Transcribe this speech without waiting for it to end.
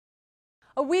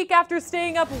A week after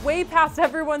staying up way past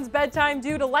everyone's bedtime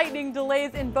due to lightning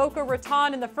delays in Boca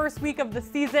Raton in the first week of the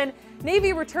season,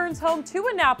 Navy returns home to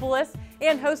Annapolis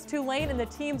and hosts Tulane in the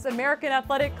team's American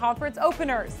Athletic Conference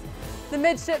openers. The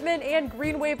midshipmen and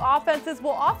Green Wave offenses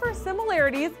will offer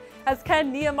similarities, as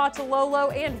Ken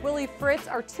Niumatalolo and Willie Fritz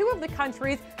are two of the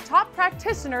country's top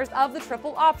practitioners of the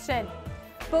triple option.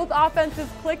 Both offenses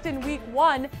clicked in week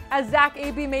one as Zach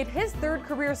Abey made his third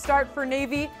career start for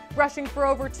Navy, rushing for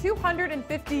over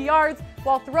 250 yards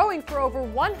while throwing for over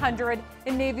 100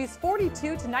 in Navy's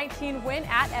 42-19 win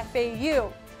at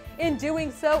FAU. In doing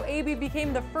so, Abey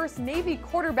became the first Navy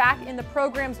quarterback in the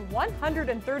program's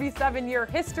 137-year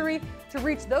history to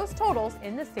reach those totals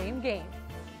in the same game.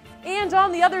 And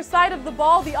on the other side of the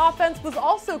ball, the offense was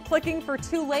also clicking for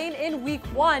Tulane in week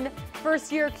one.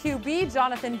 First-year QB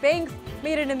Jonathan Banks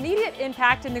made an immediate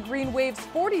impact in the Green Wave's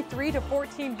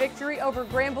 43-14 victory over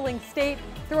Grambling State,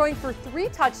 throwing for 3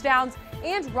 touchdowns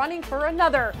and running for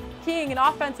another, keying an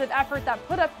offensive effort that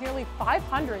put up nearly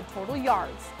 500 total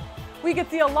yards. We could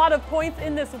see a lot of points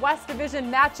in this West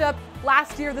Division matchup.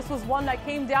 Last year, this was one that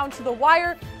came down to the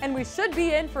wire, and we should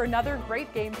be in for another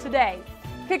great game today.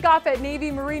 Kickoff at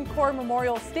Navy Marine Corps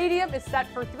Memorial Stadium is set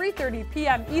for 3:30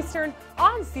 p.m. Eastern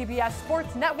on CBS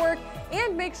Sports Network,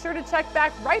 and make sure to check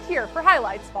back right here for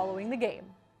highlights following the game.